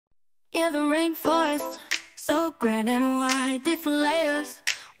Yeah, the rainforest, so grand and wide, different layers,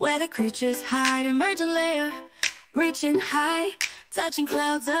 where the creatures hide. Emergent layer, reaching high, touching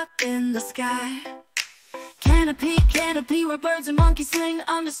clouds up in the sky. Canopy, canopy, where birds and monkeys sing.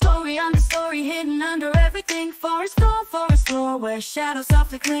 Understory, understory, hidden under everything. Forest floor, where shadows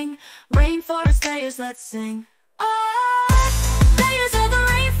softly cling. Rainforest layers, let's sing. Oh, layers of the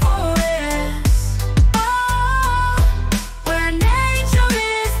rainforest. Oh, where nature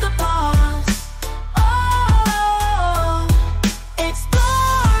is the boss. Oh,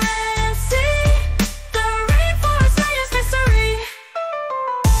 explore and see the rainforest layers mystery.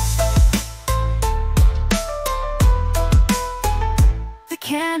 The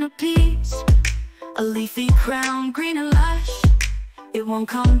canopies, a leafy crown, green and lush. It won't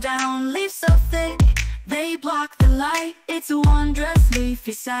come down, leaves so thick they block the light. It's a wondrous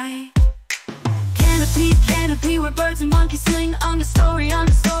leafy sight. Canopy, canopy, where birds and monkeys sing. Understory,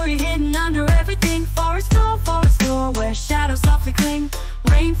 understory, hidden under everything. Forest floor, where shadows softly cling.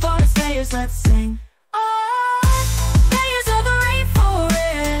 Rainforest layers, let's sing. Oh, layers of the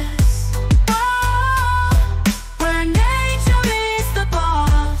rainforest. Oh, where nature is the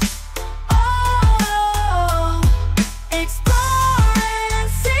boss. Oh, explore and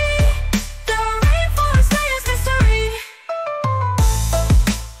see the rainforest layers mystery.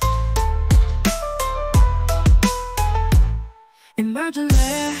 Emergent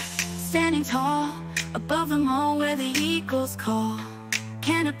layer, standing tall above them all, where the eagles call.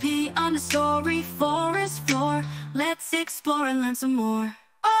 Canopy, understory, forest floor, let's explore and learn some more.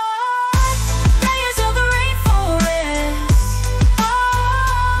 Oh, layers of the rainforest.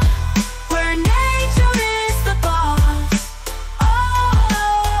 Oh, where nature is the boss.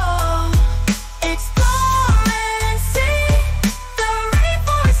 Oh, explore and see the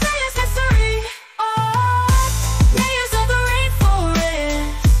rainforest layers mystery. Oh, layers of the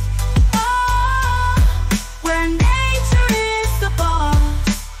rainforest. Oh, where nature is the boss.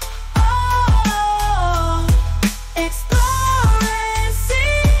 Oh, explore and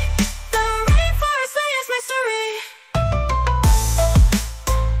see the rainforest layers mystery.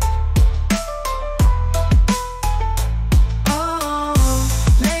 Oh,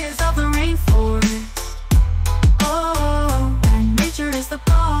 layers of the rainforest. Oh, where nature is the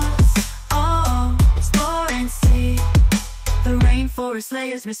boss. Oh, explore and see the rainforest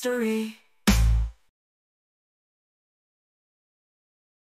layers mystery.